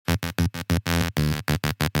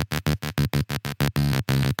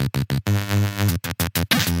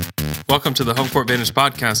Welcome to the Home Court Vantage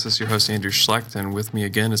podcast. This is your host, Andrew Schlecht, and with me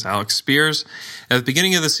again is Alex Spears. At the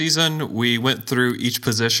beginning of the season, we went through each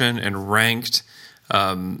position and ranked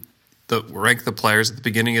the players at the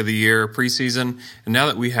beginning of the year, preseason. And now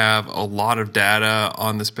that we have a lot of data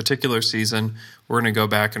on this particular season, we're going to go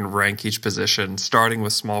back and rank each position, starting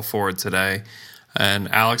with small forward today.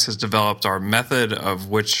 And Alex has developed our method of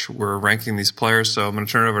which we're ranking these players. So I'm going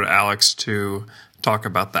to turn it over to Alex to talk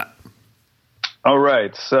about that. All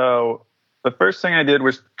right. So the first thing I did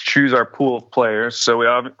was choose our pool of players. So we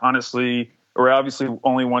obviously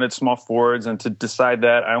only wanted small forwards. And to decide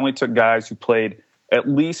that, I only took guys who played at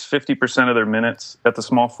least 50% of their minutes at the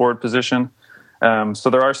small forward position. So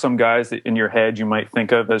there are some guys that in your head you might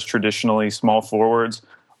think of as traditionally small forwards,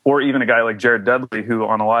 or even a guy like Jared Dudley, who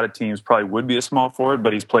on a lot of teams probably would be a small forward,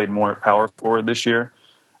 but he's played more at power forward this year.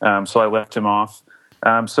 So I left him off.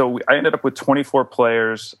 So I ended up with 24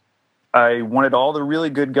 players. I wanted all the really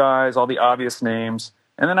good guys, all the obvious names,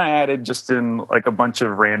 and then I added just in like a bunch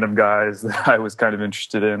of random guys that I was kind of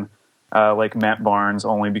interested in, like Matt Barnes,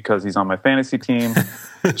 only because he's on my fantasy team.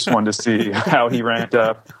 Just wanted to see how he ranked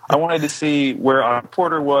up. I wanted to see where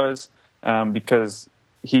Porter was because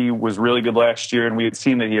he was really good last year, and we had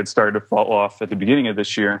seen that he had started to fall off at the beginning of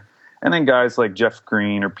this year. And then guys like Jeff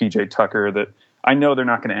Green or PJ Tucker that I know they're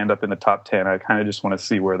not going to end up in the top 10. I kind of just want to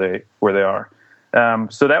see where they are.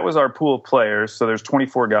 So that was our pool of players. So there's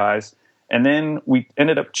 24 guys. And then we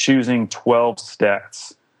ended up choosing 12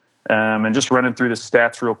 stats. And just running through the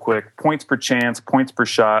stats real quick. Points per chance, points per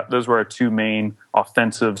shot. Those were our two main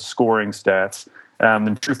offensive scoring stats.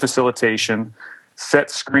 Then true facilitation,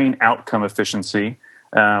 set screen outcome efficiency,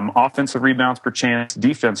 offensive rebounds per chance,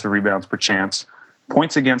 defensive rebounds per chance,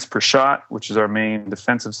 points against per shot, which is our main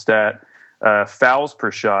defensive stat, fouls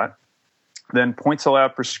per shot, then points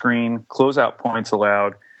allowed per screen, closeout points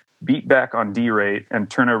allowed, beat back on D rate, and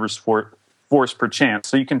turnovers force per chance.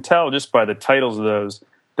 So you can tell just by the titles of those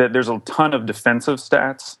that there's a ton of defensive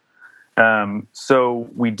stats. So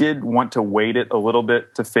we did want to weight it a little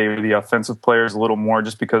bit to favor the offensive players a little more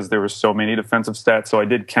just because there were so many defensive stats. So I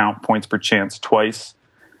did count points per chance twice.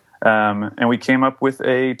 And we came up with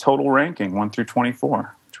a total ranking, 1 through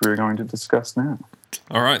 24, which we're going to discuss now.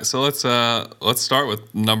 All right, so let's start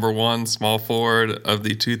with number one small forward of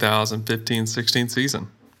the 2015-16 season.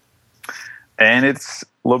 And it's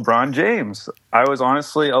LeBron James. I was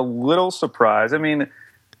honestly a little surprised. I mean,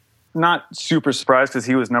 not super surprised because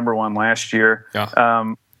he was number one last year.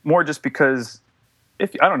 Yeah. More just because,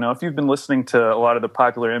 if you've been listening to a lot of the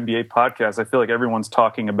popular NBA podcasts, I feel like everyone's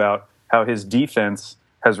talking about how his defense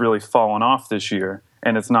has really fallen off this year,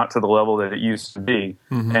 and it's not to the level that it used to be.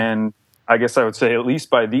 Mm-hmm. And I guess I would say, at least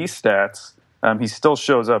by these stats, he still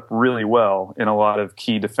shows up really well in a lot of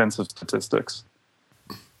key defensive statistics.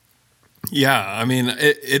 Yeah, I mean,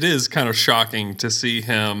 it is kind of shocking to see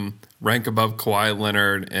him rank above Kawhi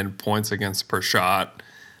Leonard in points against per shot.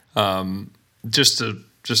 Just to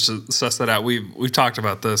suss that out, we've talked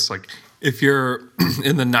about this. Like, if you're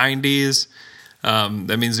in the 90s,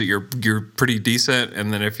 that means that you're pretty decent,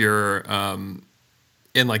 and then if you're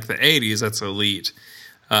in like the 80s, that's elite.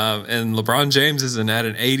 And LeBron James is at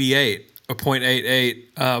an 88, a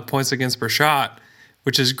 .88 points against per shot,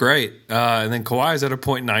 which is great. And then Kawhi is at a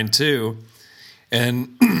 .92.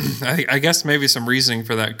 And I guess maybe some reasoning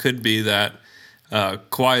for that could be that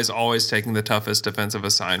Kawhi is always taking the toughest defensive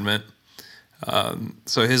assignment.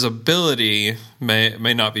 So his ability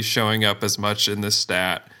may not be showing up as much in this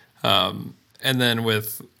stat. And then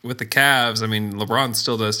with the Cavs, I mean, LeBron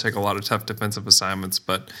still does take a lot of tough defensive assignments,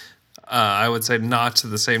 but I would say not to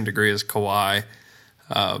the same degree as Kawhi.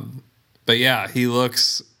 But yeah, he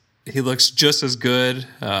looks just as good.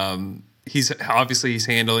 He's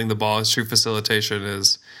handling the ball. His true facilitation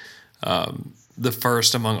is the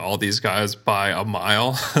first among all these guys by a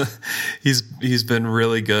mile. He's been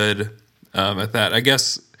really good at that. I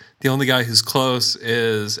guess the only guy who's close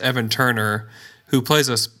is Evan Turner, who plays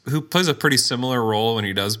a pretty similar role when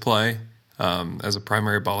he does play as a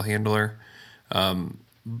primary ball handler.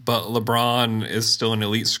 But LeBron is still an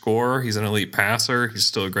elite scorer. He's an elite passer. He's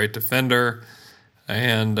still a great defender.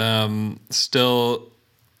 And still,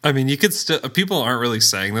 I mean, people aren't really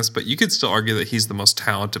saying this, but you could still argue that he's the most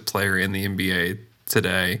talented player in the NBA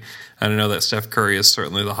today. I know that Steph Curry is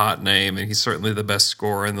certainly the hot name, and he's certainly the best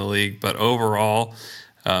scorer in the league. But overall,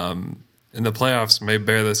 in the playoffs may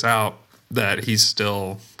bear this out, that he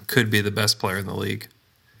still could be the best player in the league.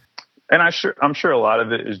 And I'm sure a lot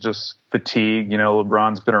of it is just fatigue. You know,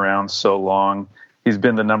 LeBron's been around so long. He's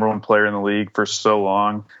been the number one player in the league for so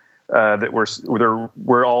long that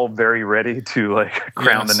we're all very ready to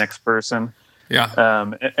crown the next person. Yeah.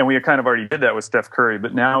 And we kind of already did that with Steph Curry,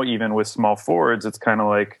 but now even with small forwards, it's kind of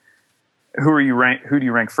like, who do you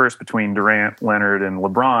rank first between Durant, Leonard, and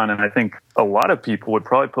LeBron? And I think a lot of people would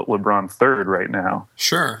probably put LeBron third right now.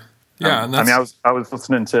 Sure. Yeah. And I mean, I was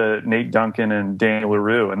listening to Nate Duncan and Daniel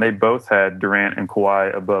LaRue, and they both had Durant and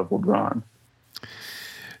Kawhi above LeBron.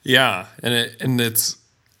 Yeah, and it's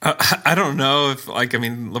I don't know if like I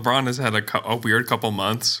mean LeBron has had a weird couple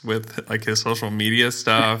months with like his social media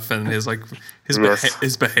stuff and his like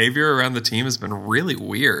his behavior around the team has been really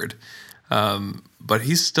weird. But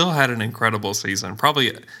he's still had an incredible season.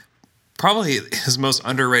 Probably his most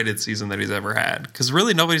underrated season that he's ever had because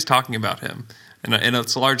really nobody's talking about him, and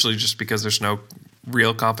it's largely just because there's no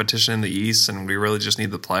real competition in the East, and we really just need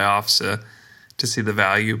the playoffs to see the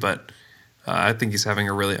value. But I think he's having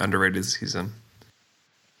a really underrated season.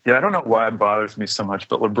 Yeah, I don't know why it bothers me so much,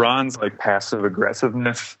 but LeBron's like passive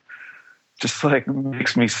aggressiveness just like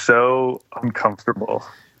makes me so uncomfortable.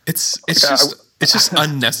 It's just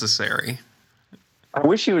unnecessary. I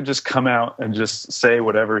wish he would just come out and just say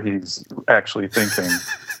whatever he's actually thinking.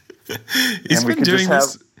 He's been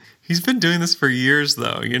doing this for years,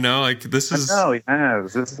 though. You know, like this is. No, he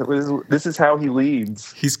has. This is how he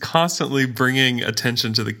leads. He's constantly bringing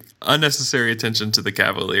unnecessary attention to the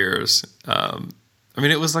Cavaliers. I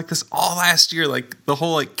mean, it was like this all last year. Like the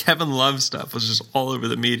whole like Kevin Love stuff was just all over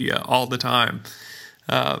the media all the time.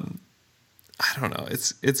 I don't know.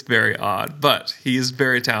 It's very odd, but he is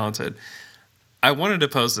very talented. I wanted to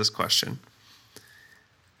pose this question.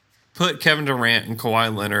 Put Kevin Durant and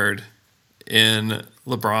Kawhi Leonard in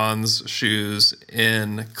LeBron's shoes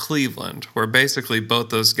in Cleveland, where basically both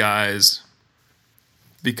those guys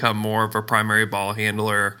become more of a primary ball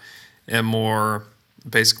handler and more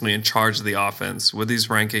basically in charge of the offense. Would these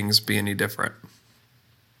rankings be any different?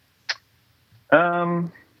 I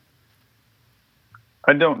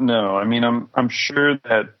don't know. I mean, I'm sure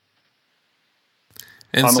that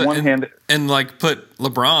on the one hand, and like put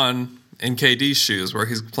LeBron in KD's shoes, where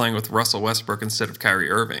he's playing with Russell Westbrook instead of Kyrie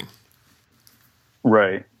Irving.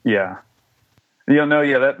 Right. Yeah.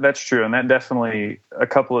 That's true. And that definitely, a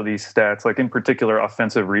couple of these stats, like in particular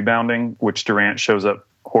offensive rebounding, which Durant shows up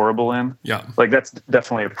horrible in. Yeah. Like that's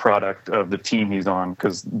definitely a product of the team he's on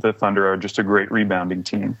because the Thunder are just a great rebounding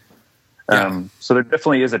team. Yeah. So there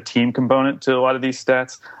definitely is a team component to a lot of these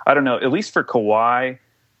stats. I don't know, at least for Kawhi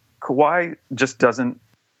just doesn't,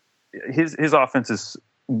 his offense is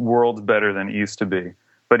worlds better than it used to be,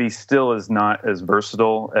 but he still is not as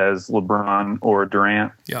versatile as LeBron or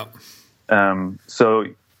Durant. Yeah. So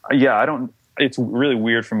yeah, it's really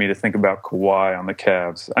weird for me to think about Kawhi on the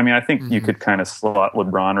Cavs. I mean, I think you could kind of slot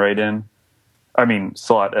LeBron right in. I mean,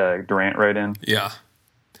 slot Durant right in. Yeah.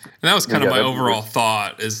 And that was kind of my overall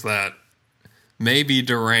thought is that maybe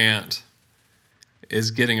Durant is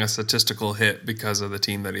getting a statistical hit because of the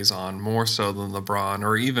team that he's on, more so than LeBron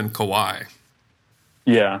or even Kawhi.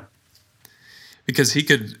 Yeah. Because he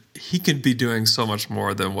could be doing so much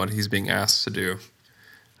more than what he's being asked to do.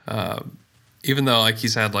 Even though like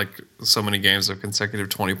he's had like so many games of consecutive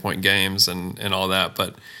 20-point games and all that,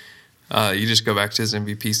 but you just go back to his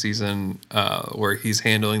MVP season where he's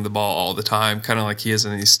handling the ball all the time, kind of like he is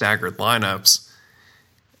in these staggered lineups.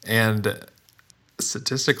 And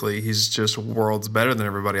statistically, he's just worlds better than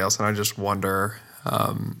everybody else. And I just wonder,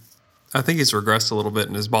 I think he's regressed a little bit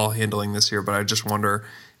in his ball handling this year, but I just wonder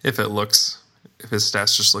if his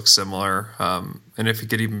stats just look similar, and if he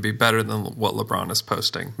could even be better than what LeBron is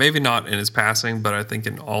posting. Maybe not in his passing, but I think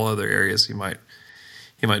in all other areas he might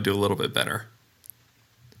do a little bit better.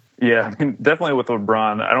 Yeah, I mean, definitely with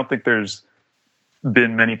LeBron, I don't think there's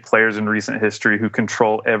been many players in recent history who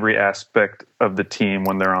control every aspect of the team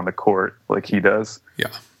when they're on the court like he does.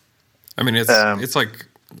 Yeah. I mean, it's like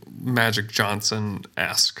Magic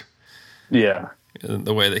Johnson-esque. Yeah.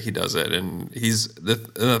 The way that he does it, and he's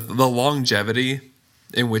the longevity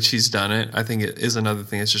in which he's done it, I think it is another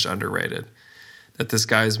thing that's just underrated. That this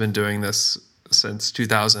guy has been doing this since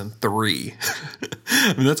 2003.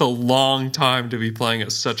 I mean, that's a long time to be playing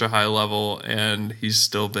at such a high level, and he's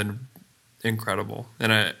still been incredible.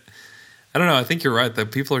 And I don't know. I think you're right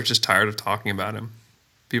that people are just tired of talking about him.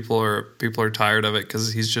 People are tired of it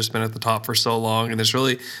because he's just been at the top for so long, and there's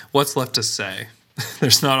really what's left to say.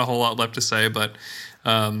 There's not a whole lot left to say, but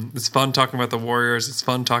it's fun talking about the Warriors. It's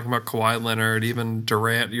fun talking about Kawhi Leonard, even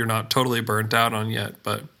Durant. You're not totally burnt out on yet,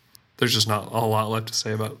 but there's just not a whole lot left to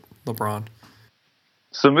say about LeBron.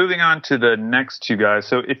 So moving on to the next two guys.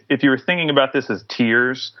 So if you were thinking about this as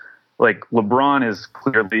tiers, like LeBron is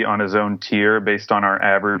clearly on his own tier based on our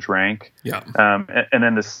average rank. Yeah. And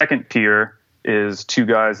then the second tier is two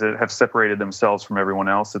guys that have separated themselves from everyone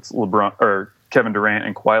else. It's LeBron or Kevin Durant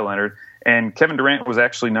and Kawhi Leonard. And Kevin Durant was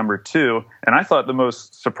actually number 2. And I thought the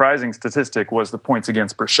most surprising statistic was the points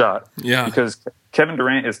against per shot. Yeah. Because Kevin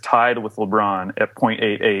Durant is tied with LeBron at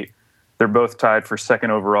 .88. They're both tied for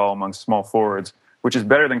second overall among small forwards, which is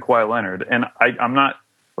better than Kawhi Leonard. And I'm not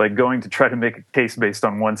like going to try to make a case based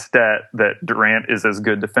on one stat that Durant is as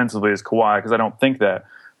good defensively as Kawhi, because I don't think that.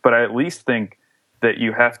 But I at least think that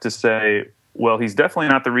you have to say, well, he's definitely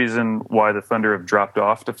not the reason why the Thunder have dropped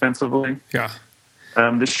off defensively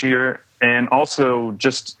this year. And also,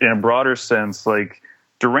 just in a broader sense, like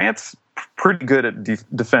Durant's pretty good at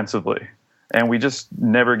defensively, and we just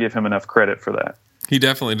never give him enough credit for that. He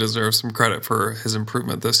definitely deserves some credit for his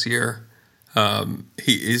improvement this year.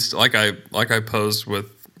 He's like I posed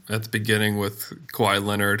at the beginning with Kawhi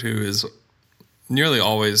Leonard, who is nearly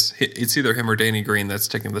always, it's either him or Danny Green that's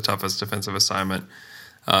taking the toughest defensive assignment.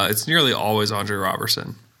 It's nearly always Andre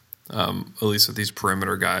Robertson, at least with these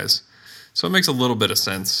perimeter guys. So it makes a little bit of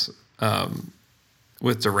sense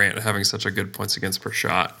with Durant having such a good points against per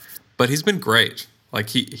shot. But he's been great. Like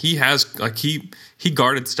he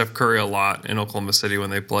guarded Steph Curry a lot in Oklahoma City when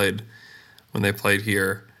they played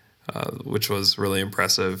here, which was really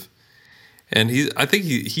impressive. And I think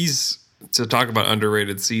he's to talk about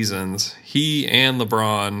underrated seasons. He and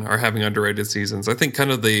LeBron are having underrated seasons. I think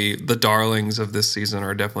kind of the darlings of this season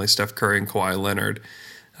are definitely Steph Curry and Kawhi Leonard,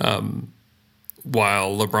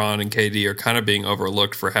 while LeBron and KD are kind of being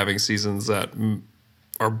overlooked for having seasons that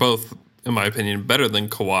are both, in my opinion, better than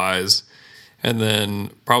Kawhi's, and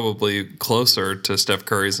then probably closer to Steph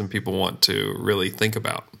Curry's than people want to really think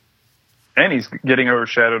about. And he's getting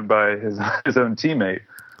overshadowed by his own teammate.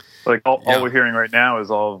 Like all we're hearing right now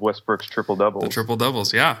is all of Westbrook's triple doubles. The triple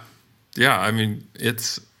doubles, yeah. I mean,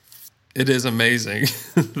 it is amazing,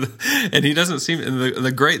 and he doesn't seem. And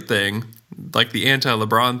the great thing, like the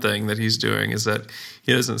anti-LeBron thing that he's doing, is that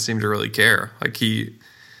he doesn't seem to really care. Like he's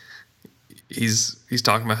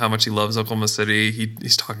talking about how much he loves Oklahoma City.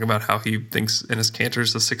 He's talking about how he thinks Enes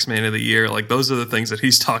Kanter's the sixth man of the year. Like those are the things that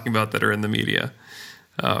he's talking about that are in the media,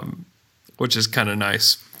 which is kind of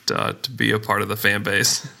nice. To be a part of the fan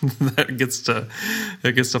base that gets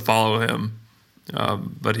to follow him,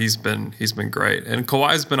 but he's been great, and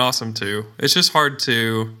Kawhi's been awesome too. It's just hard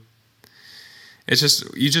to.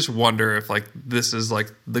 You just wonder if like this is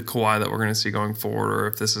like the Kawhi that we're going to see going forward, or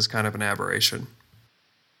if this is kind of an aberration.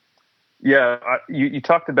 Yeah, you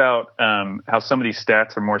talked about how some of these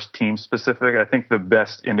stats are more team specific. I think the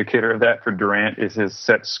best indicator of that for Durant is his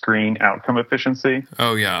set screen outcome efficiency.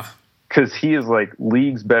 Oh yeah. Because he is like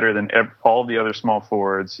leagues better than all the other small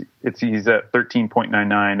forwards. He's at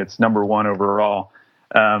 13.99. It's number 1 overall.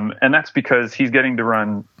 And that's because he's getting to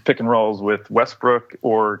run pick and rolls with Westbrook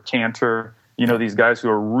or Cantor, these guys who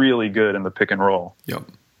are really good in the pick and roll. Yep.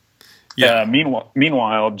 Yeah.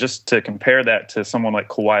 Meanwhile, just to compare that to someone like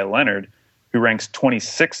Kawhi Leonard, who ranks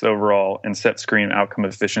 26th overall in set screen outcome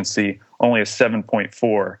efficiency, only a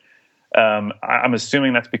 7.4. I'm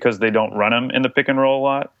assuming that's because they don't run him in the pick and roll a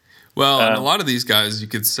lot. Well, and a lot of these guys, you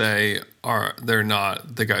could say, they're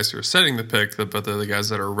not the guys who are setting the pick, but they're the guys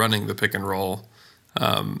that are running the pick and roll.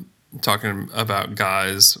 Talking about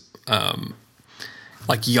guys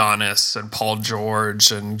like Giannis and Paul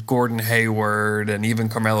George and Gordon Hayward and even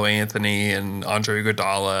Carmelo Anthony and Andre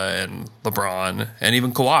Iguodala and LeBron and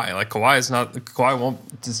even Kawhi. Like Kawhi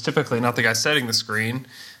is typically not the guy setting the screen.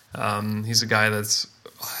 He's a guy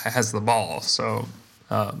has the ball, so.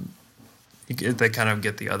 They kind of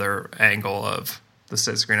get the other angle of the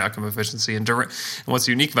set screen outcome efficiency. And Durant, and what's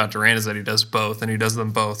unique about Durant is that he does both, and he does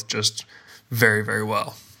them both just very, very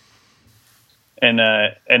well. And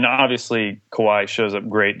obviously Kawhi shows up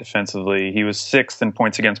great defensively. He was 6th in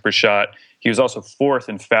points against per shot. He was also 4th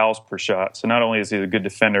in fouls per shot. So not only is he a good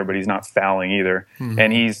defender, but he's not fouling either. Mm-hmm.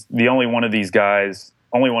 And he's the only one of these guys,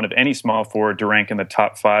 only one of any small forward to rank in the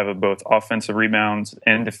top 5 of both offensive rebounds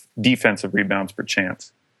and defensive rebounds per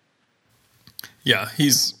chance. Yeah,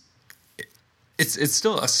 it's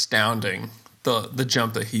still astounding the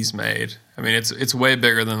jump that he's made. I mean, it's way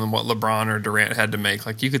bigger than what LeBron or Durant had to make.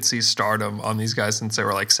 Like you could see stardom on these guys since they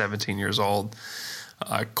were like 17 years old.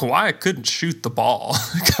 Kawhi couldn't shoot the ball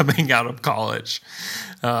coming out of college,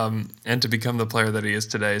 and to become the player that he is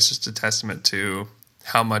today is just a testament to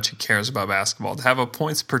how much he cares about basketball. To have a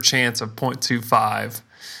points per chance of .25.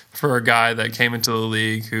 For a guy that came into the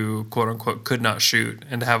league who, quote unquote, could not shoot,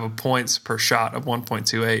 and to have a points per shot of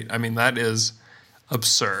 1.28, I mean, that is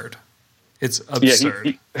absurd. It's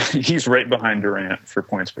absurd. Yeah, he's right behind Durant for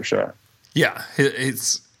points per shot. Yeah,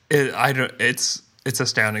 it's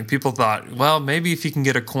astounding. People thought, well, maybe if he can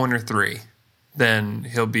get a corner 3, then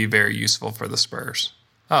he'll be very useful for the Spurs.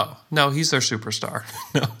 Oh, no, he's their superstar.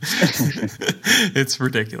 No, it's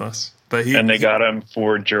ridiculous. But and they got him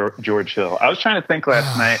for George Hill. I was trying to think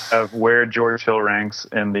last night of where George Hill ranks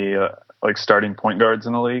in the starting point guards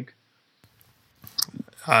in the league.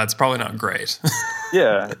 It's probably not great.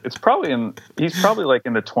 Yeah, he's probably in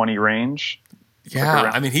the 20 range.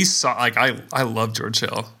 Yeah, I mean, I love George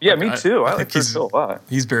Hill. Yeah, me too. I like George Hill a lot.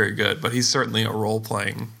 He's very good, but he's certainly a role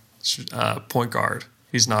playing point guard.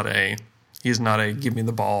 He's not a give me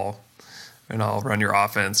the ball and I'll run your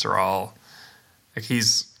offense, or I'll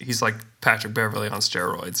he's like Patrick Beverley on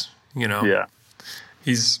steroids. Yeah,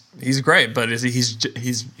 he's great, but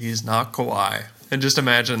he's not Kawhi. And just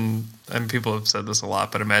imagine, and people have said this a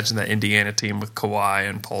lot, but imagine that Indiana team with Kawhi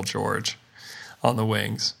and Paul George on the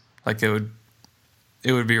wings. Like, it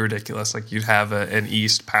would be ridiculous. Like, you'd have an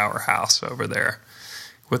East powerhouse over there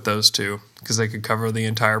with those two, because they could cover the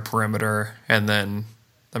entire perimeter. And then,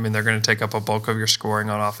 I mean, they're going to take up a bulk of your scoring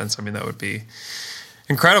on offense. I mean, that would be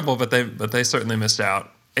incredible, but they certainly missed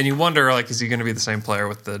out. And you wonder, like, is he going to be the same player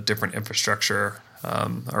with the different infrastructure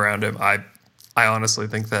around him? I honestly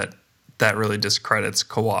think that really discredits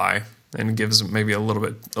Kawhi and gives maybe a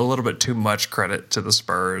little bit too much credit to the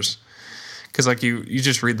Spurs. Because, like, you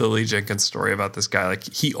just read the Lee Jenkins story about this guy. Like,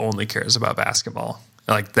 he only cares about basketball.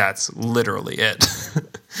 Like, that's literally it.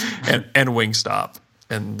 and Wingstop,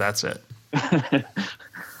 and that's it.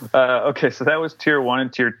 Okay, so that was tier 1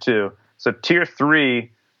 and tier 2. So tier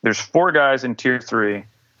 3, there's 4 guys in tier 3.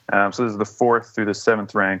 So this is the 4th through the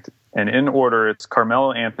 7th ranked. And in order, it's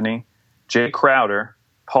Carmelo Anthony, Jay Crowder,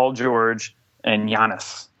 Paul George, and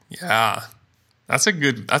Giannis. Yeah, that's a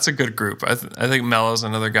good group. I think Melo's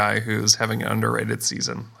another guy who's having an underrated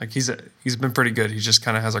season. Like, he's been pretty good. He just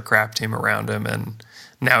kind of has a crap team around him, and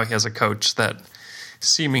now he has a coach that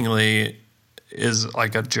seemingly is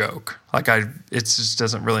like a joke. Like, it just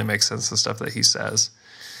doesn't really make sense, the stuff that he says.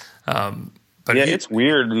 But yeah, it's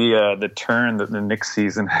weird the turn that the Knicks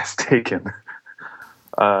season has taken.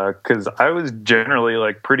 Because I was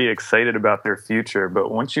generally pretty excited about their future,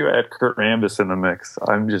 but once you add Kurt Rambis in the mix,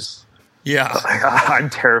 I'm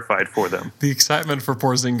terrified for them. The excitement for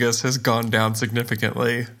Porzingis has gone down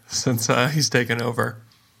significantly since he's taken over.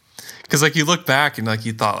 Because, like, you look back and, like,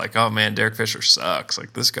 you thought, like, oh man, Derek Fisher sucks.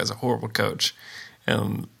 Like, this guy's a horrible coach,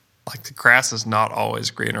 and, like, the grass is not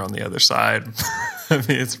always greener on the other side. I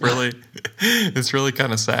mean, it's really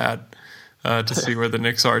kind of sad to see where the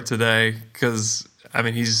Knicks are today. Because, I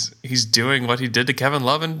mean, he's doing what he did to Kevin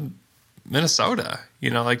Love in Minnesota.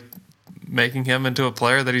 Like, making him into a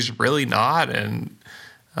player that he's really not, and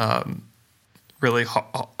really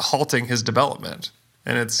halting his development.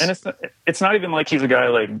 And it's not even like he's a guy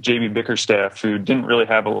like JB Bickerstaff, who didn't really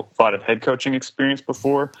have a lot of head coaching experience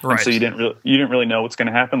before, right? And so you didn't really know what's going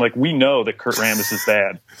to happen. Like, we know that Kurt Rambis is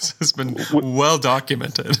bad. This has been well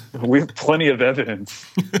documented. We have plenty of evidence.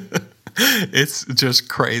 It's just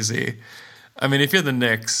crazy. I mean, if you're the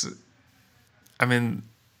Knicks, I mean,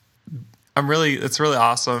 it's really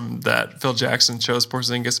awesome that Phil Jackson chose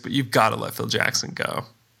Porzingis, but you've got to let Phil Jackson go.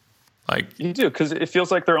 Like, you do, because it feels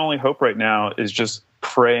like their only hope right now is just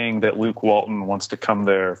praying that Luke Walton wants to come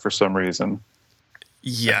there for some reason.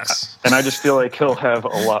 Yes. And I just feel like he'll have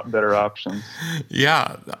a lot better options.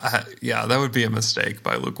 Yeah, that would be a mistake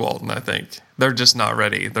by Luke Walton, I think. They're just not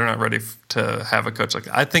ready. They're not ready to have a coach like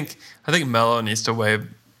that. I think Melo needs to waive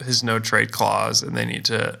his no-trade clause, and they need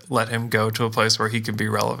to let him go to a place where he can be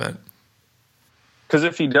relevant. Because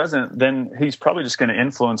if he doesn't, then he's probably just going to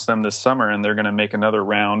influence them this summer, and they're going to make another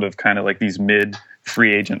round of kind of like these mid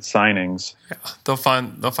free agent signings. Yeah, they'll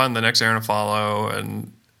find the next Aaron Aflalo,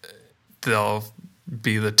 and they'll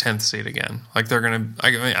be the 10th seed again. Like, they're going to.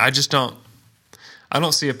 I mean, I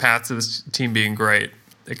don't see a path to this team being great,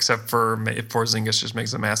 except for if Porzingis just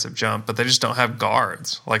makes a massive jump. But they just don't have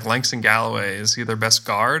guards. Like, Langston Galloway, is he their best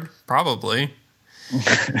guard? Probably.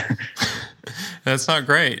 That's not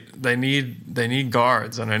great. They need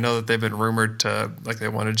guards, and I know that they've been rumored to, like, they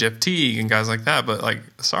wanted Jeff Teague and guys like that. But, like,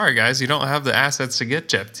 sorry guys, you don't have the assets to get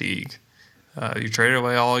Jeff Teague. You traded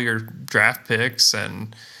away all your draft picks,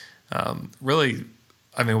 and really,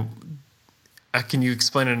 I mean, can you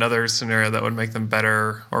explain another scenario that would make them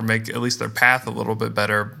better, or make at least their path a little bit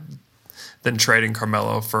better, than trading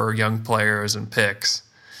Carmelo for young players and picks?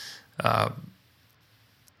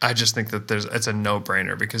 I just think that it's a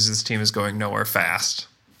no-brainer, because this team is going nowhere fast.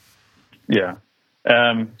 Yeah.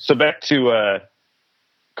 So back to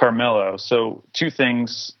Carmelo. So 2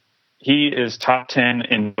 things. He is top 10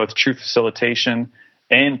 in both true facilitation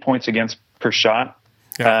and points against per shot.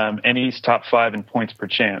 Yeah. And he's top 5 in points per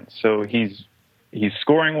chance. So he's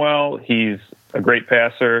scoring well. He's a great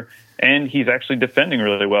passer, and he's actually defending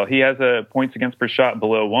really well. He has a points against per shot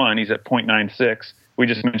below 1. He's at .96, we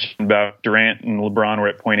just mentioned about Durant and LeBron were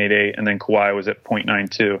at 0.88, and then Kawhi was at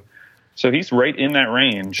 0.92. So he's right in that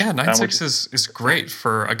range. Yeah, 9.6 is great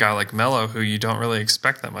for a guy like Melo, who you don't really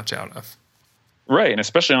expect that much out of. Right, and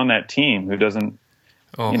especially on that team who doesn't,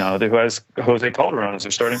 who has Jose Calderon as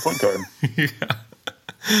their starting point guard.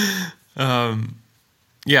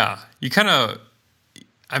 Yeah. You kind of,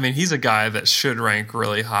 I mean, he's a guy that should rank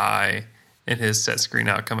really high in his set screen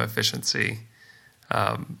outcome efficiency.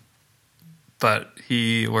 But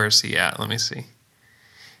where's he at? Let me see.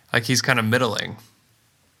 Like, he's kind of middling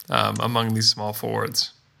among these small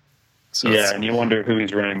forwards. So yeah, and you wonder who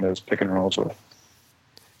he's running those pick and rolls with.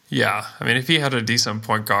 Yeah, I mean, if he had a decent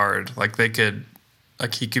point guard,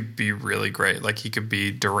 he could be really great. Like, he could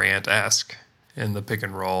be Durant-esque in the pick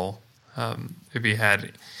and roll. If he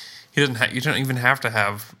had, you don't even have to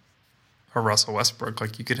have a Russell Westbrook.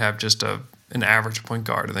 Like, you could have just an average point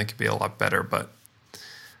guard, and they could be a lot better. But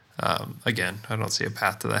again, I don't see a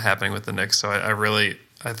path to that happening with the Knicks. So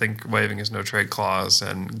I think waiving his no trade clause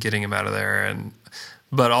and getting him out of there,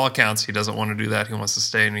 but all accounts he doesn't want to do that. He wants to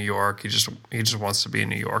stay in New York. He just wants to be in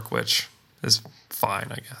New York, which is fine,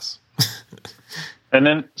 I guess. And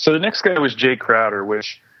then, so the next guy was Jay Crowder,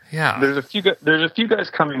 which there's a few guys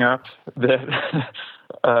coming up that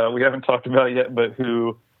we haven't talked about yet, but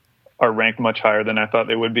who are ranked much higher than I thought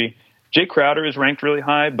they would be. Jay Crowder is ranked really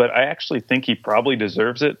high, but I actually think he probably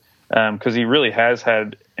deserves it because he really has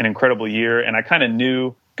had an incredible year, and I kind of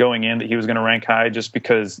knew going in that he was going to rank high just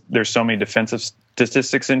because there's so many defensive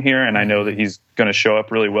statistics in here, and I know that he's going to show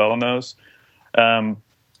up really well in those.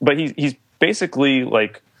 But he's basically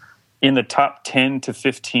like in the top 10 to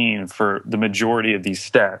 15 for the majority of these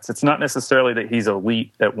stats. It's not necessarily that he's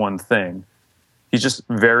elite at one thing. He's just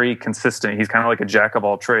very consistent. He's kind of like a jack of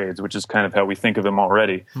all trades, which is kind of how we think of him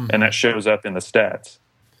already, and that shows up in the stats.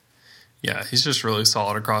 Yeah, he's just really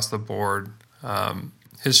solid across the board.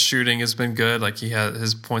 His shooting has been good. Like, he had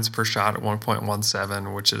his points per shot at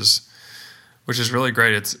 1.17, which is really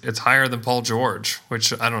great. It's higher than Paul George,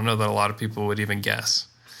 which I don't know that a lot of people would even guess.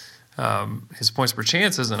 His points per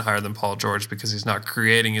chance isn't higher than Paul George because he's not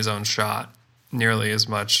creating his own shot nearly as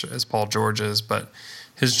much as Paul George is, but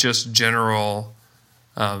his just general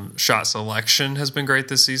shot selection has been great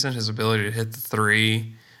this season. His ability to hit the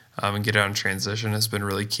three and get out in transition has been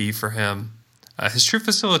really key for him. His true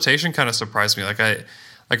facilitation kind of surprised me. Like a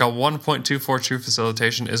 1.24 true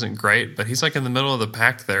facilitation isn't great, but he's like in the middle of the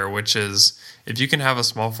pack there, which is, if you can have a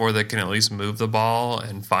small forward that can at least move the ball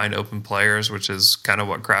and find open players, which is kind of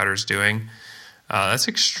what Crowder's doing, that's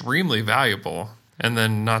extremely valuable. And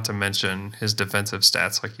then not to mention his defensive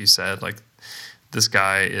stats, like you said, like this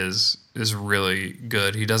guy is really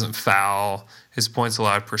good. He doesn't foul. His points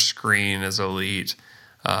allowed per screen is elite.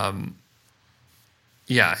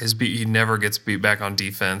 He never gets beat back on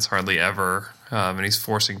defense, hardly ever, and he's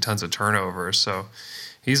forcing tons of turnovers. So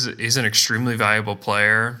he's an extremely valuable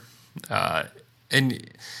player, and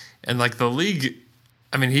like the league,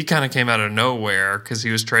 I mean, he kind of came out of nowhere because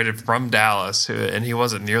he was traded from Dallas, and he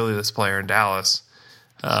wasn't nearly this player in Dallas,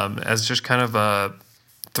 as just kind of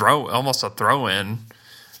almost a throw-in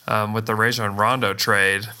with the Rajon Rondo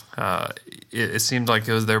trade. It seemed like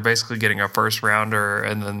they're basically getting a first rounder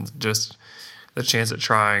and then just the chance at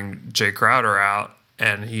trying Jay Crowder out,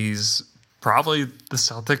 and he's probably the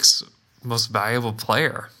Celtics' most valuable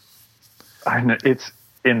player. I know, it's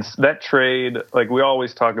in that trade. Like, we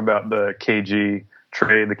always talk about the KG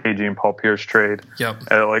trade, the KG and Paul Pierce trade. Yep.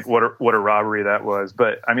 Like what a robbery that was.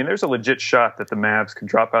 But I mean, there's a legit shot that the Mavs could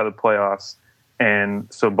drop out of the playoffs, and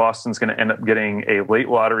so Boston's going to end up getting a late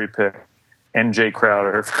lottery pick and Jay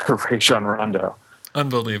Crowder for Rajon Rondo.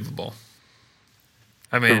 Unbelievable.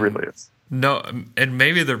 I mean, it really is. No, and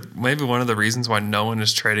maybe one of the reasons why no one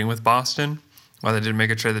is trading with Boston, why they didn't make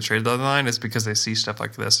a trade the trade deadline, is because they see stuff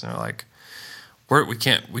like this and they're like,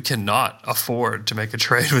 we cannot afford to make a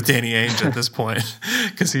trade with Danny Ainge at this point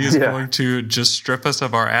because he is going to just strip us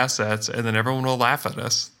of our assets, and then everyone will laugh at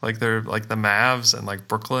us like they're like the Mavs and like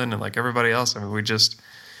Brooklyn and like everybody else. I mean, we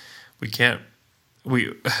can't.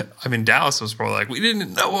 I mean, Dallas was probably like, we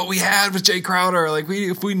didn't know what we had with Jay Crowder. Like,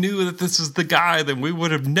 if we knew that this is the guy, then we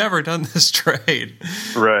would have never done this trade.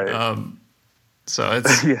 Right. So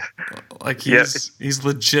it's like he's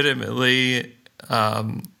legitimately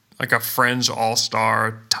like a fringe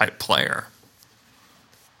all-star type player.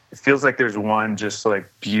 It feels like there's one just like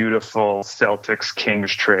beautiful Celtics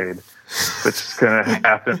Kings trade that's going to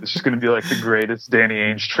happen. It's just going to be like the greatest Danny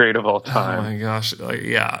Ainge trade of all time. Oh my gosh. Like,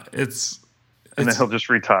 yeah, and then he'll just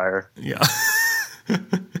retire. Yeah.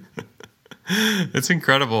 It's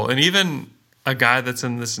incredible. And even a guy that's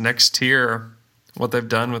in this next tier, what they've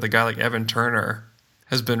done with a guy like Evan Turner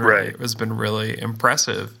Right. has been really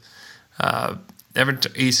impressive.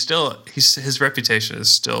 His reputation is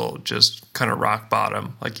still just kind of rock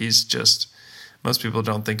bottom. Like most people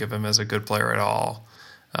don't think of him as a good player at all.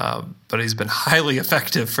 But he's been highly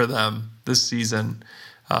effective for them this season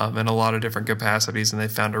in a lot of different capacities, and they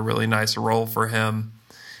found a really nice role for him.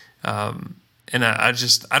 And I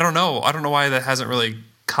don't know. I don't know why that hasn't really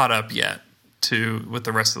caught up yet with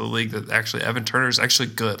the rest of the league. That actually Evan Turner is actually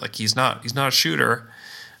good. Like he's not a shooter.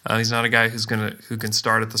 He's not a guy who can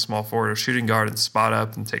start at the small forward or shooting guard and spot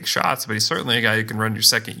up and take shots, but he's certainly a guy who can run your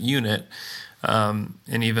second unit and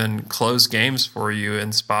even close games for you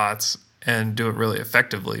in spots and do it really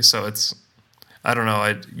effectively. So I don't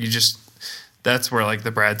know. That's where like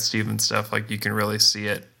the Brad Stevens stuff, like you can really see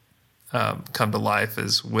it come to life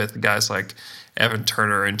is with guys like Evan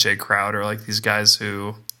Turner and Jay Crowder, like these guys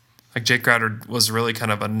who. Like Jake Crowder was really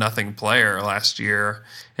kind of a nothing player last year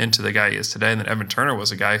into the guy he is today. And then Evan Turner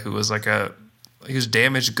was a guy who was he was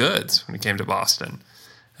damaged goods when he came to Boston.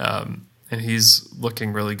 And he's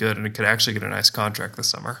looking really good and he could actually get a nice contract this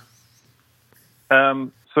summer.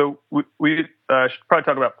 So we should probably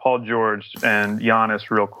talk about Paul George and Giannis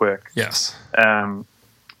real quick. Yes.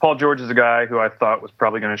 Paul George is a guy who I thought was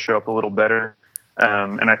probably going to show up a little better.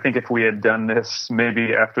 And I think if we had done this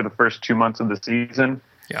maybe after the first 2 months of the season,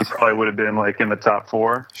 he probably would have been like in the top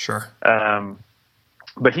 4. Sure.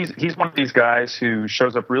 But he's one of these guys who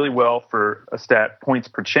shows up really well for a stat points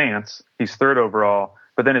per chance. He's 3rd overall,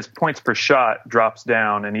 but then his points per shot drops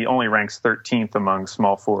down and he only ranks 13th among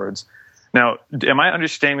small forwards. Now, am I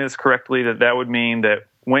understanding this correctly that would mean that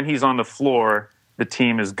when he's on the floor, the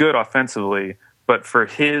team is good offensively, but for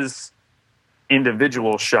his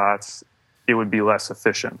individual shots, it would be less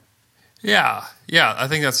efficient? Yeah, I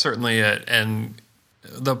think that's certainly it. And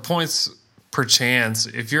the points per chance,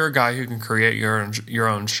 if you're a guy who can create your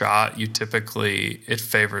own shot, it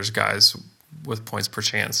favors guys with points per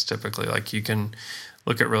chance typically. Like you can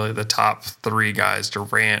look at really the top 3 guys: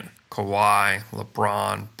 Durant, Kawhi,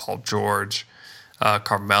 LeBron, Paul George,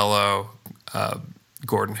 Carmelo,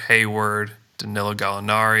 Gordon Hayward, Danilo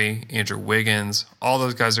Gallinari, Andrew Wiggins. All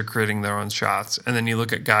those guys are creating their own shots. And then you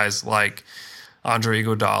look at guys like Andre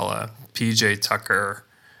Iguodala, PJ Tucker,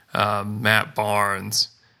 Matt Barnes,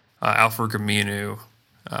 Al-Farouq Aminu,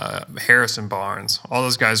 Harrison Barnes. All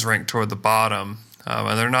those guys rank toward the bottom,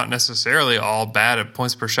 and they're not necessarily all bad at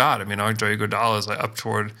points per shot. I mean, Andre Iguodala is like up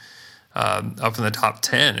in the top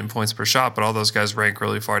 10 in points per shot, but all those guys rank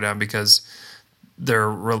really far down because they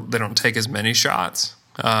don't take as many shots,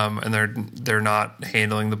 and they're not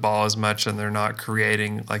handling the ball as much, and they're not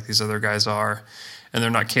creating like these other guys are, and they're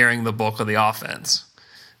not carrying the bulk of the offense.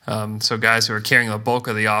 So guys who are carrying the bulk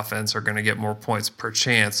of the offense are going to get more points per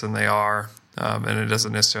chance than they are, and it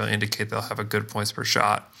doesn't necessarily indicate they'll have a good points per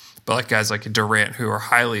shot. But like guys like Durant who are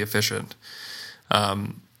highly efficient,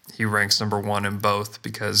 he ranks number 1 in both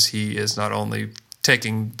because he is not only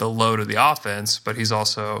taking the load of the offense, but he's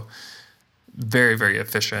also very, very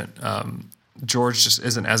efficient. George just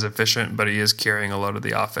isn't as efficient, but he is carrying a load of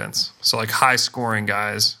the offense. So like high scoring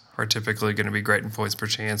guys are typically going to be great in points per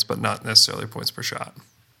chance, but not necessarily points per shot.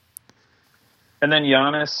 And then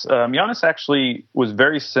Giannis actually was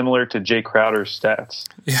very similar to Jay Crowder's stats.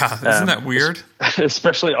 Yeah, isn't that weird?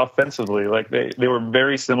 Especially offensively. Like they were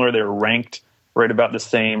very similar. They were ranked right about the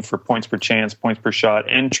same for points per chance, points per shot,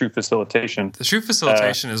 and true facilitation. The true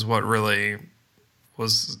facilitation is what really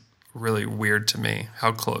was really weird to me,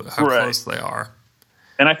 how close they are.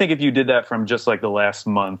 And I think if you did that from just like the last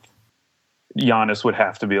month, Giannis would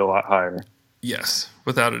have to be a lot higher. Yes,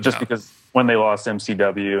 without a doubt. Just because when they lost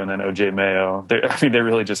MCW and then OJ Mayo, they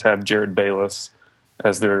really just have Jared Bayless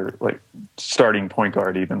as their like starting point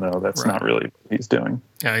guard, even though that's not really what he's doing.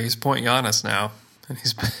 Yeah, he's point Giannis now, and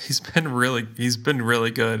he's been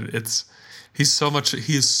really good. He is so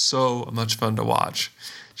much fun to watch,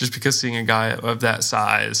 just because seeing a guy of that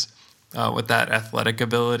size with that athletic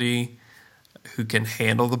ability who can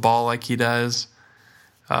handle the ball like he does,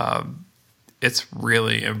 it's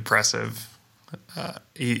really impressive.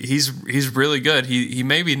 He's really good. He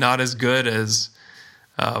may be not as good as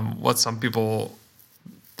what some people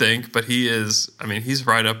think, but he is. I mean, he's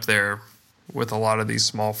right up there with a lot of these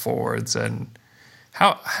small forwards. And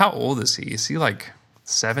how old is he? Is he like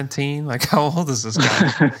 17? Like how old is this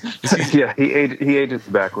guy? Yeah, he ages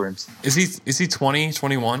backwards. Is he 20,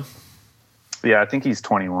 21? Yeah, I think he's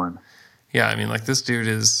 21. Yeah, I mean, like this dude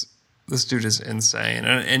is insane,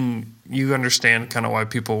 and you understand kind of why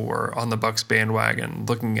people were on the Bucks bandwagon,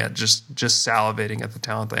 looking at just salivating at the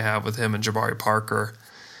talent they have with him and Jabari Parker.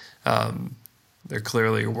 They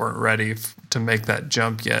clearly weren't ready to make that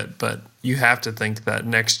jump yet, but you have to think that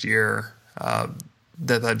next year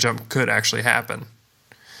that jump could actually happen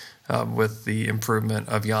with the improvement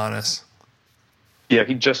of Giannis. Yeah,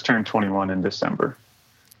 he just turned 21 in December.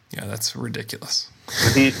 Yeah, that's ridiculous.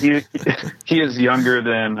 He is younger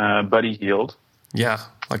than Buddy Hield. Yeah,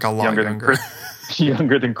 like a lot younger.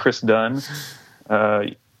 Younger than Chris Dunn.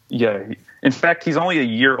 In fact, he's only a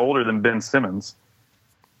year older than Ben Simmons,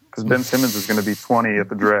 because Ben Simmons is going to be 20 at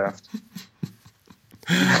the draft.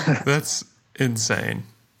 That's insane.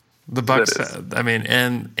 The Bucks, I mean,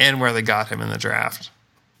 and where they got him in the draft.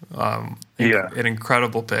 An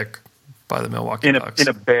incredible pick by the Milwaukee Bucks. In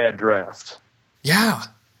a bad draft. Yeah,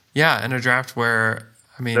 in a draft where,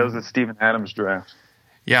 I mean, that was a Steven Adams draft.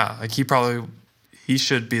 Yeah, like he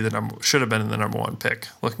should have been the number one pick.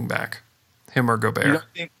 Looking back, him or Gobert.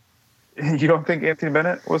 You don't think Anthony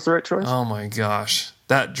Bennett was the right choice? Oh my gosh,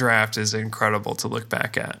 that draft is incredible to look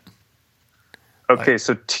back at. Okay,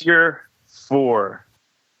 so tier 4.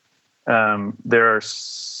 There are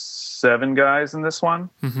 7 guys in this one.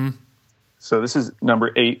 Mm-hmm. So this is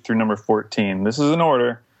number 8 through number 14. This is in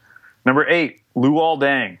order. Number 8, Luol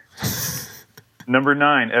Deng. Number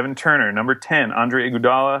 9, Evan Turner. Number 10, Andre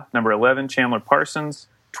Iguodala. Number 11, Chandler Parsons.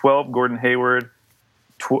 12, Gordon Hayward.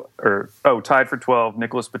 Tied for 12,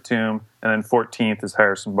 Nicholas Batum. And then 14th is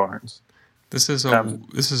Harrison Barnes. This is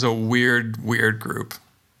a weird group.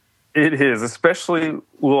 It is, especially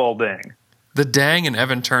Luol Deng. The Deng and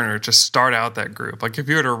Evan Turner just start out that group. Like if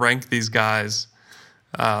you were to rank these guys,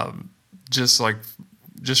 just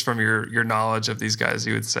from your knowledge of these guys,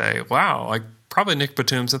 you would say, wow, like probably Nick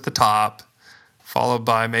Batum's at the top, followed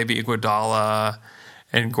by maybe Iguodala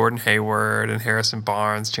and Gordon Hayward and Harrison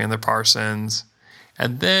Barnes, Chandler Parsons,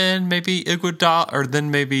 and then maybe Iguodala, or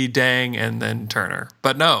then maybe Deng and then Turner.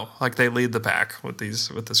 But no, like they lead the pack with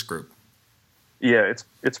this group. Yeah,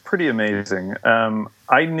 it's pretty amazing.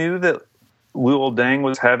 I knew that Luol Deng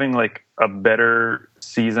was having like a better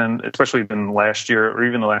season, especially than last year or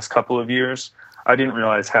even the last couple of years. I didn't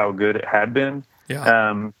realize how good it had been.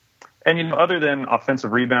 Yeah. And other than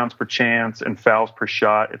offensive rebounds per chance and fouls per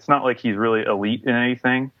shot, it's not like he's really elite in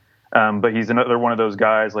anything. But he's another one of those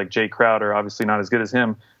guys like Jay Crowder, obviously not as good as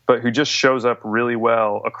him, but who just shows up really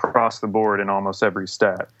well across the board in almost every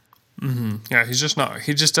stat. Mm-hmm. Yeah,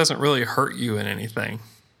 he just doesn't really hurt you in anything.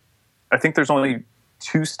 I think there's only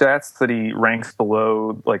 2 stats that he ranks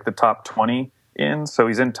below like the top 20 in. So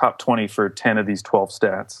he's in top 20 for 10 of these 12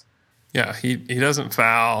 stats. Yeah, he doesn't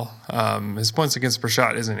foul. His points against per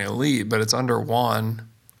shot isn't elite, but it's under 1.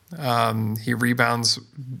 He rebounds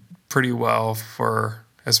pretty well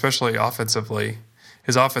especially offensively.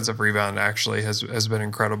 His offensive rebound actually has been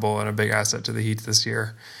incredible and a big asset to the Heat this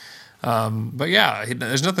year. But yeah,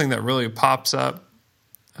 there's nothing that really pops up.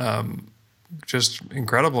 Just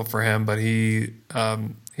incredible for him, but he's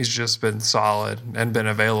just been solid and been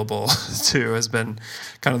available too. Has been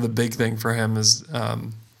kind of the big thing for him is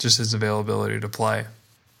just his availability to play.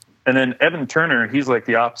 And then Evan Turner, he's like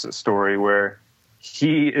the opposite story where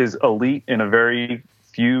he is elite in a very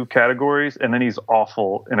few categories, and then he's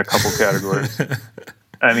awful in a couple categories.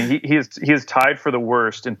 I mean, he is tied for the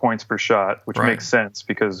worst in points per shot, which makes sense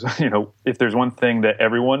because if there's one thing that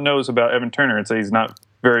everyone knows about Evan Turner, it's that he's not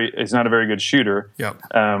a very good shooter. Yep.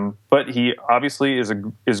 But he obviously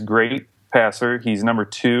is great passer. He's number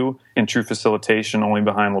 2 in true facilitation, only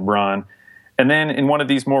behind LeBron. And then in one of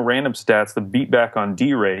these more random stats, the beat back on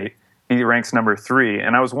D rate, he ranks number 3.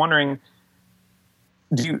 And I was wondering,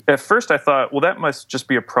 at first I thought, well, that must just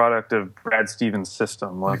be a product of Brad Stevens'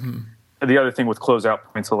 system. Like the other thing with closeout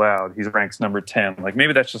points allowed, he ranks number 10. Like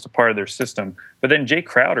maybe that's just a part of their system. But then Jay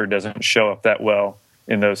Crowder doesn't show up that well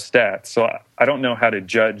in those stats. So I don't know how to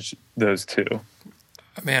judge those two.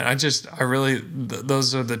 Man,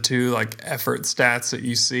 those are the 2 like effort stats that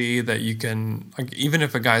you see that you can, like, even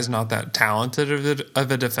if a guy's not that talented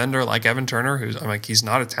of a defender like Evan Turner, he's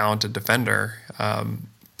not a talented defender.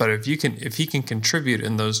 But if he can contribute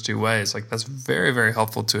in those 2 ways, like that's very, very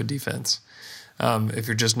helpful to a defense. If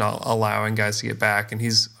you're just not allowing guys to get back, and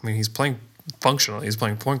he's playing functionally, he's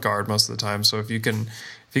playing point guard most of the time. So if you can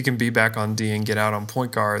be back on D and get out on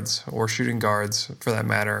point guards or shooting guards for that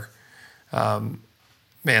matter,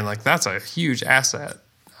 man, like that's a huge asset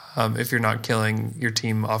if you're not killing your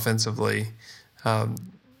team offensively.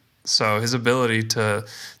 So his ability to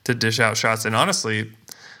dish out shots, and honestly,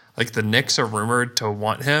 like the Knicks are rumored to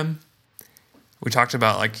want him. We talked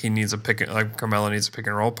about like Carmelo needs a pick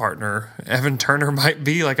and roll partner. Evan Turner might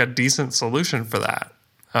be like a decent solution for that.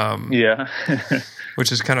 Yeah,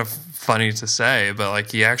 which is kind of funny to say, but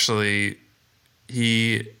like he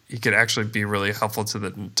could actually be really helpful to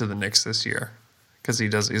the Knicks this year. Because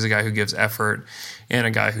he's a guy who gives effort and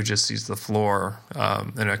a guy who just sees the floor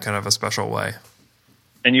in a kind of a special way.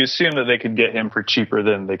 And you assume that they could get him for cheaper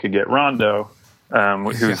than they could get Rondo,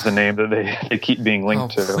 who's the name that they keep being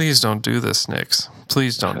linked to. Please don't do this, Knicks.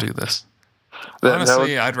 Please don't do this.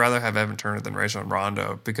 Honestly, I'd rather have Evan Turner than Rajon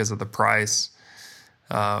Rondo because of the price,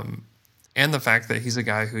 and the fact that he's a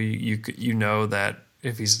guy who you know that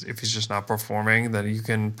if he's just not performing, that you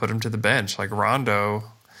can put him to the bench. Like Rondo,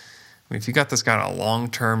 I mean, if you got this guy on a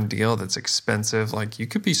long-term deal that's expensive, like you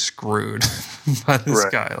could be screwed by this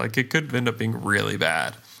guy. Like it could end up being really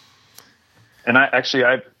bad. And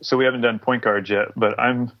so we haven't done point guards yet, but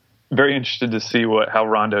I'm very interested to see how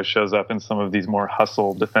Rondo shows up in some of these more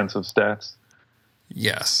hustle defensive stats.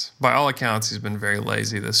 Yes. By all accounts, he's been very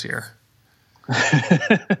lazy this year.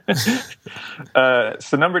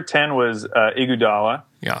 So number 10 was Iguodala.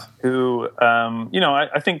 Yeah. Who,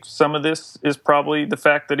 I think some of this is probably the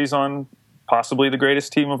fact that he's on possibly the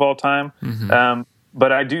greatest team of all time. Mm-hmm.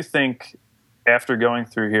 But I do think after going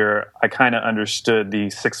through here, I kind of understood the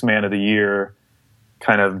sixth man of the year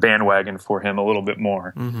kind of bandwagon for him a little bit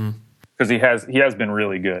more. Because he has been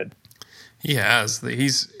really good. He has.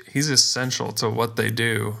 He's essential to what they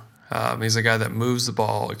do. He's a guy that moves the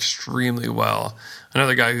ball extremely well.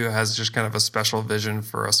 Another guy who has just kind of a special vision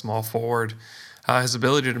for a small forward. His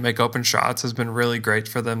ability to make open shots has been really great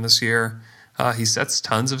for them this year. He sets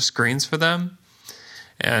tons of screens for them,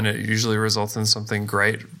 and it usually results in something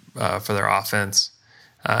great for their offense.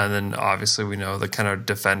 And then obviously we know the kind of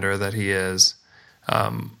defender that he is.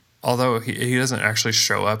 Although he doesn't actually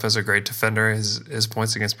show up as a great defender, his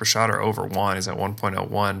points against per shot are over 1. He's at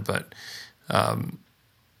 1.01, but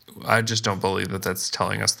I just don't believe that that's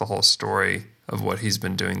telling us the whole story of what he's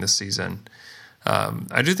been doing this season.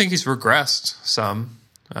 I do think he's regressed some,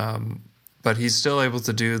 but he's still able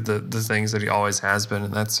to do the things that he always has been,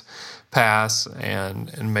 and that's pass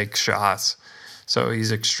and make shots. So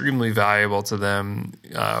he's extremely valuable to them.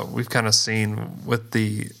 We've kind of seen with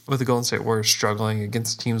the Golden State Warriors struggling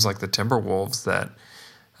against teams like the Timberwolves that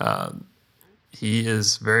he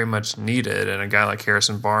is very much needed. And a guy like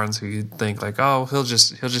Harrison Barnes, who you'd think like, oh, he'll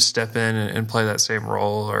just step in and play that same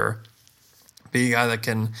role or be a guy that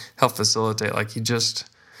can help facilitate. Like he just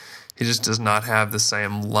does not have the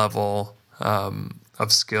same level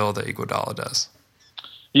of skill that Iguodala does.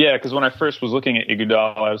 Yeah, because when I first was looking at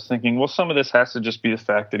Iguodala, I was thinking, well, some of this has to just be the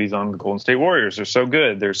fact that he's on the Golden State Warriors. They're so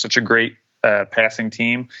good. They're such a great passing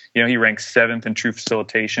team. He ranks 7th in true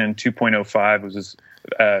facilitation. 2.05 was his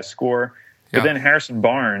score. Yeah. But then Harrison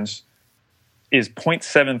Barnes is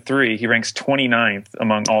 0.73. He ranks 29th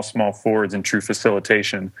among all small forwards in true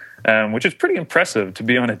facilitation, which is pretty impressive to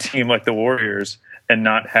be on a team like the Warriors and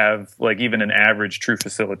not have like even an average true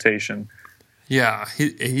facilitation. Yeah,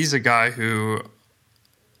 he's a guy who...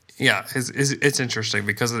 Yeah, it's interesting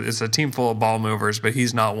because it's a team full of ball movers, but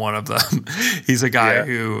he's not one of them. He's a guy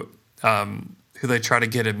who they try to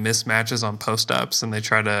get in mismatches on post-ups, and they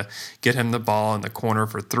try to get him the ball in the corner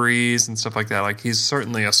for threes and stuff like that. Like he's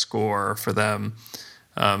certainly a scorer for them,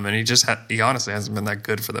 and he honestly hasn't been that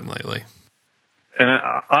good for them lately. And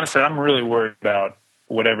honestly, I'm really worried about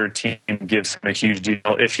whatever team gives him a huge deal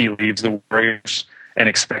if he leaves the Warriors and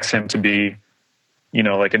expects him to be,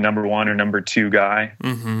 like a number 1 or number 2 guy.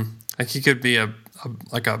 Mm-hmm. Like he could be a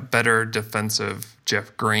better defensive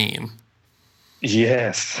Jeff Green.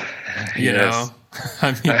 Yes. You know?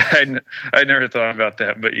 I mean, I never thought about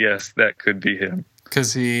that, but yes, that could be him.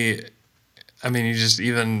 Because when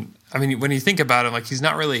you think about him, like he's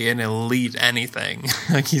not really an elite anything.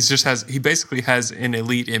 Like he basically has an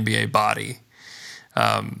elite NBA body.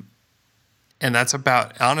 And that's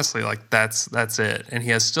about, honestly, like that's it. And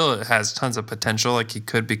he still has tons of potential. Like he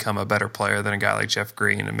could become a better player than a guy like Jeff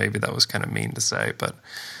Green. And maybe that was kind of mean to say, but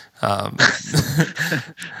I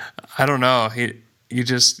don't know. You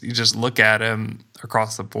just look at him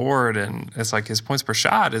across the board, and it's like his points per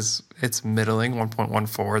shot it's middling,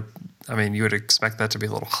 1.14. I mean, you would expect that to be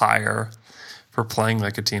a little higher for playing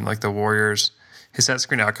like a team like the Warriors. His set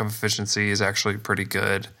screen outcome efficiency is actually pretty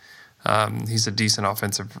good. He's a good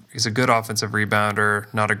offensive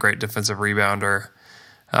rebounder, not a great defensive rebounder.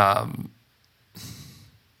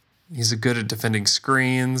 He's good at defending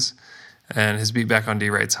screens, and his beat back on D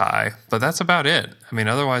rate's high. But that's about it. I mean,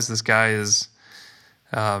 otherwise this guy is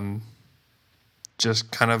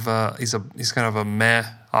just kind of he's kind of a meh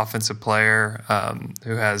offensive player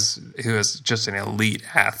who has just an elite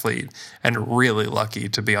athlete and really lucky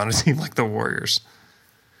to be on a team like the Warriors.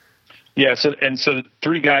 Yeah, so the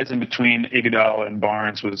 3 guys in between Iguodala and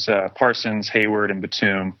Barnes was Parsons, Hayward, and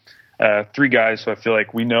Batum. 3 guys who I feel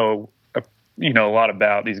like we know a lot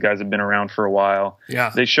about. These guys have been around for a while.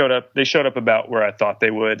 Yeah, they showed up about where I thought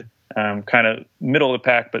they would. Kind of middle of the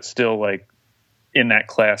pack, but still like in that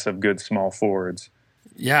class of good small forwards.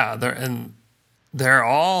 Yeah, they're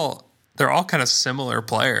all kind of similar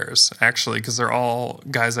players actually, because they're all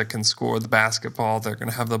guys that can score the basketball. They're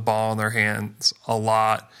going to have the ball in their hands a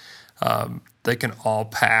lot. They can all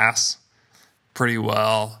pass pretty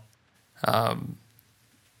well, and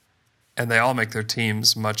they all make their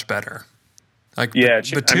teams much better. Like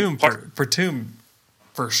Batum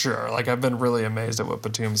for sure. Like I've been really amazed at what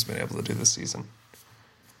Batum's been able to do this season.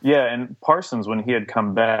 Yeah, and Parsons, when he had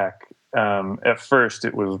come back, at first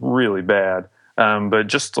it was really bad. But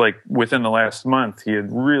just like within the last month, he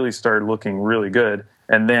had really started looking really good.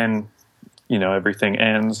 And then, everything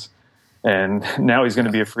ends. And now he's going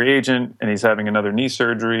to be a free agent, and he's having another knee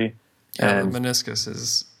surgery. Yeah, and the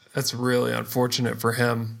meniscus that's really unfortunate for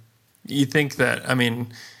him. You think that, I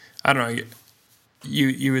mean, I don't know,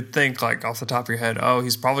 you would think like off the top of your head, oh,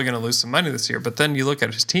 he's probably going to lose some money this year. But then you look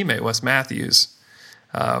at his teammate, Wes Matthews.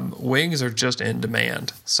 Wings are just in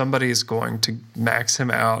demand. Somebody's going to max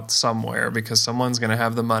him out somewhere because someone's going to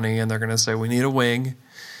have the money and they're going to say, we need a wing.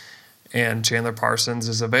 And Chandler Parsons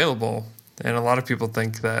is available. And a lot of people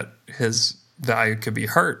think that his value could be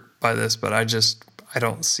hurt by this, but I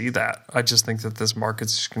don't see that. I just think that this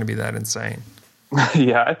market's just going to be that insane.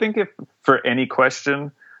 Yeah, I think if for any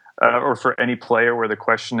question or for any player where the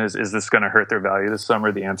question is this going to hurt their value this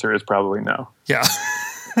summer, the answer is probably no. Yeah.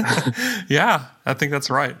 Yeah, I think that's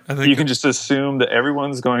right. I think you can just assume that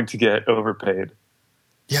everyone's going to get overpaid.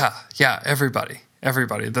 Yeah, everybody.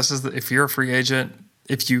 This is if you're a free agent,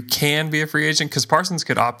 if you can be a free agent, because Parsons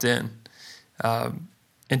could opt in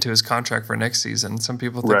into his contract for next season. Some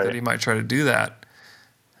people think that he might try to do that.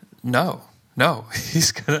 No,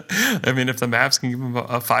 he's gonna. I mean, if the Mavs can give him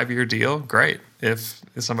a 5-year deal, great. If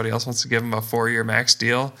somebody else wants to give him a 4-year max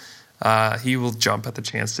deal, he will jump at the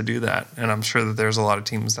chance to do that, and I'm sure that there's a lot of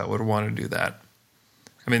teams that would want to do that.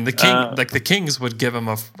 I mean, the Kings would give him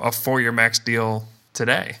a 4-year max deal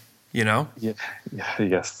today. Yeah,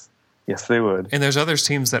 yes, they would. And there's other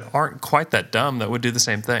teams that aren't quite that dumb that would do the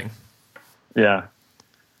same thing. Yeah.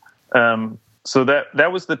 So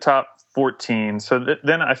that was the top 14. So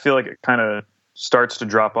then I feel like it kind of starts to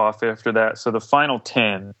drop off after that. So the final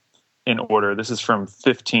 10 in order. This is from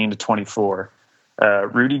 15 to 24.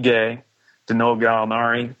 Rudy Gay, Danilo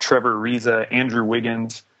Gallinari, Trevor Ariza, Andrew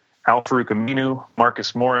Wiggins, Al-Farouq Aminu,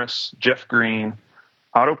 Marcus Morris, Jeff Green,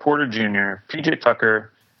 Otto Porter Jr., PJ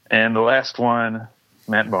Tucker, and the last one,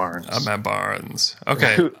 Matt Barnes. Matt Barnes.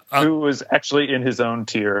 Okay. Who was actually in his own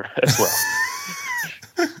tier as well.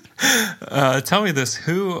 Tell me this.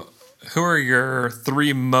 Who are your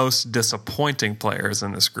 3 most disappointing players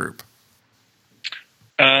in this group?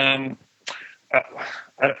 I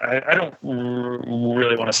don't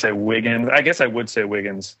really want to say Wiggins. I guess I would say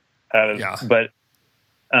Wiggins. But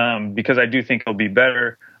because I do think he'll be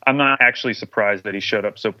better. I'm not actually surprised that he showed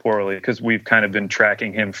up so poorly because we've kind of been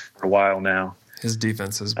tracking him for a while now. His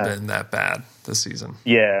defense has been that bad this season.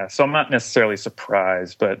 Yeah, so I'm not necessarily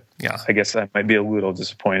surprised, but I guess I might be a little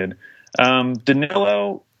disappointed.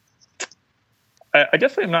 Danilo, I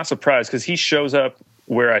definitely am not surprised because he shows up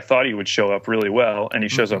where I thought he would show up really well, and he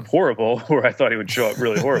shows up horrible where I thought he would show up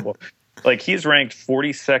really horrible. Like, he's ranked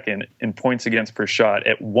 42nd in points against per shot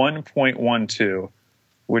at 1.12,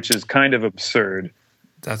 which is kind of absurd.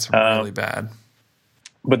 That's really bad.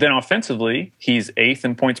 But then offensively, he's 8th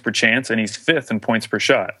in points per chance, and he's 5th in points per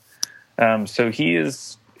shot. So he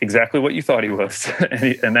is exactly what you thought he was,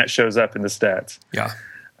 and that shows up in the stats. Yeah.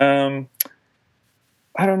 I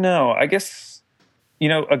don't know. I guess,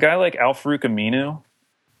 a guy like Al-Farouq Aminu,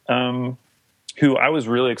 who I was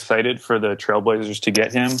really excited for the Trailblazers to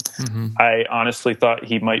get him. Mm-hmm. I honestly thought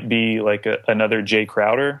he might be like another Jay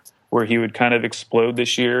Crowder, where he would kind of explode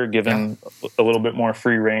this year, given a little bit more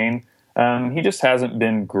free reign. He just hasn't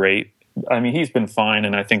been great. I mean, he's been fine,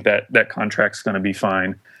 and I think that contract's going to be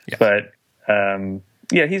fine. Yeah. But,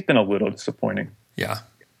 he's been a little disappointing. Yeah.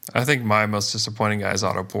 I think my most disappointing guy is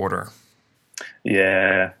Otto Porter.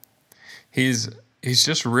 Yeah. He's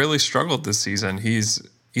just really struggled this season. He's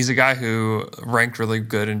a guy who ranked really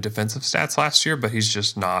good in defensive stats last year, but he's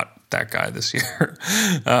just not that guy this year.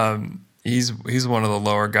 He's one of the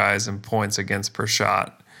lower guys in points against per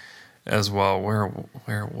shot as well.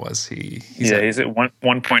 Where was he? He's at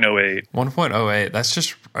 1.08. 1.08. That's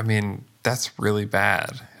just, that's really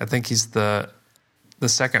bad. I think he's the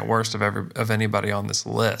second worst of anybody on this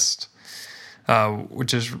list,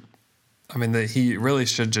 which is, he really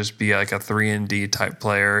should just be like a 3-and-D type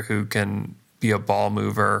player who can be a ball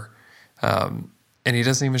mover, and he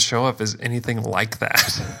doesn't even show up as anything like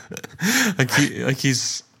that.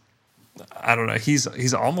 He's I don't know.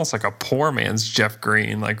 He's almost like a poor man's Jeff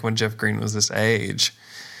Green, like when Jeff Green was this age.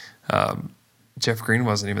 Jeff Green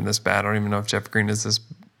wasn't even this bad. I don't even know if Jeff Green is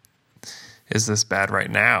this bad right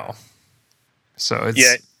now. So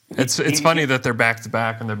it's funny that they're back to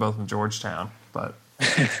back and they're both in Georgetown, but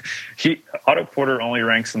Otto Porter only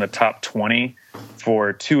ranks in the top 20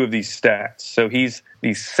 for 2 of these stats. So he's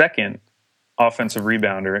the second offensive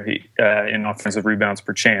rebounder in offensive rebounds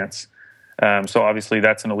per chance. So obviously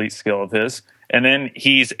that's an elite skill of his. And then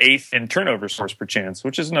he's 8th in turnover source per chance,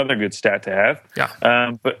 which is another good stat to have.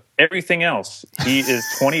 Yeah. But everything else, he is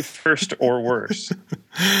 21st or worse.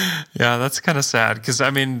 Yeah, that's kind of sad because I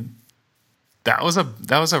mean, that was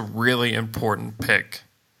a really important pick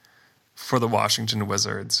for the Washington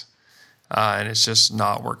Wizards, and it's just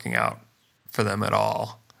not working out for them at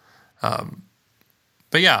all.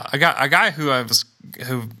 But yeah, a guy who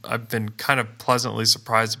I've been kind of pleasantly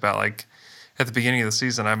surprised about, like at the beginning of the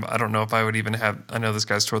season. I don't know if I would even have. I know this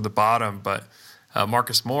guy's toward the bottom, but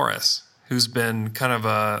Marcus Morris, who's been kind of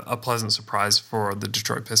a pleasant surprise for the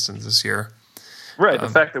Detroit Pistons this year. Right, the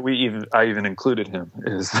fact that I even included him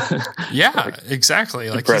is yeah, exactly.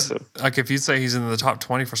 Like impressive. Like if you'd say he's in the top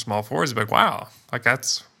 20 for small forwards, you'd be like, wow, like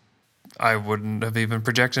I wouldn't have even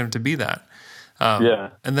projected him to be that. Yeah,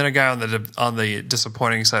 and then a guy on the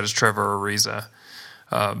disappointing side is Trevor Ariza,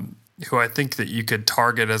 who I think that you could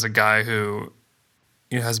target as a guy who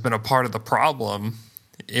has been a part of the problem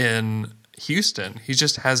in Houston. He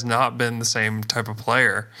just has not been the same type of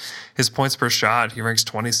player. His points per shot, he ranks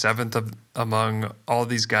 27th among all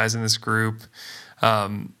these guys in this group.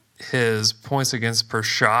 His points against per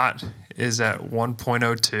shot is at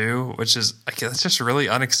 1.02, which is that's just really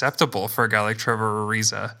unacceptable for a guy like Trevor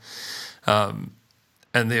Ariza. And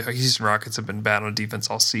the Houston Rockets have been bad on defense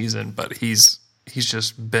all season, but he's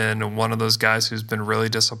just been one of those guys who's been really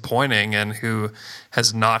disappointing and who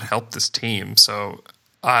has not helped this team. So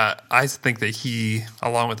I think that he,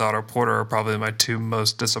 along with Otto Porter, are probably my 2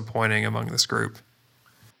 most disappointing among this group.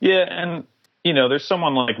 Yeah, and there's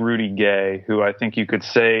someone like Rudy Gay who I think you could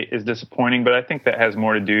say is disappointing, but I think that has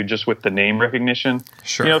more to do just with the name recognition.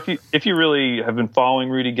 Sure. If you really have been following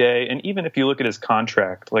Rudy Gay, and even if you look at his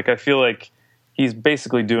contract, like I feel like he's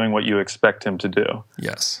basically doing what you expect him to do.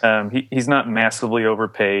 Yes. He's not massively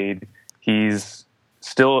overpaid. He's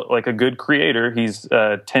still like a good creator. He's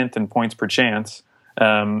 10th in points per chance.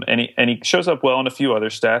 And he shows up well in a few other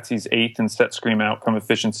stats. He's 8th in set screen outcome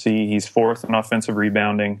efficiency. He's 4th in offensive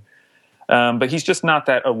rebounding. But he's just not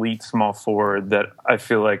that elite small forward that I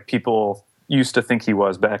feel like people used to think he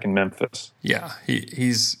was back in Memphis. Yeah,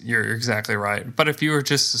 you're exactly right. But if you were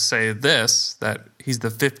just to say this, that he's the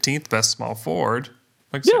 15th best small forward,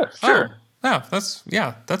 like yeah, sure.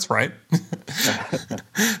 That's right.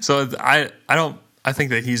 So I think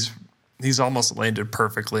that he's almost landed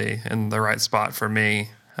perfectly in the right spot for me.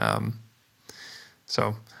 But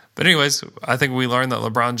anyways, I think we learned that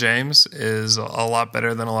LeBron James is a lot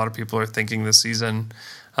better than a lot of people are thinking this season.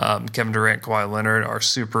 Kevin Durant, Kawhi Leonard are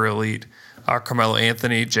super elite. Carmelo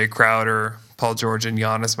Anthony, Jay Crowder, Paul George, and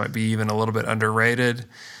Giannis might be even a little bit underrated.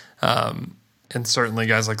 And certainly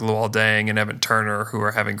guys like Luol Deng and Evan Turner, who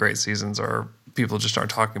are having great seasons, people just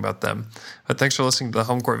aren't talking about them. But thanks for listening to the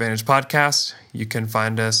Home Court Vantage podcast. You can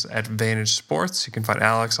find us at Vantage Sports. You can find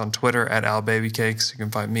Alex on Twitter at AlBabyCakes. You can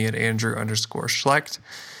find me at Andrew_Schlecht.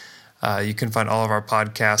 You can find all of our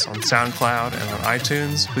podcasts on SoundCloud and on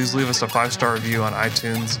iTunes. Please leave us a 5-star review on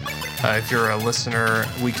iTunes. If you're a listener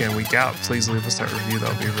week in, week out, please leave us that review. That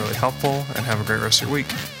would be really helpful. And have a great rest of your week.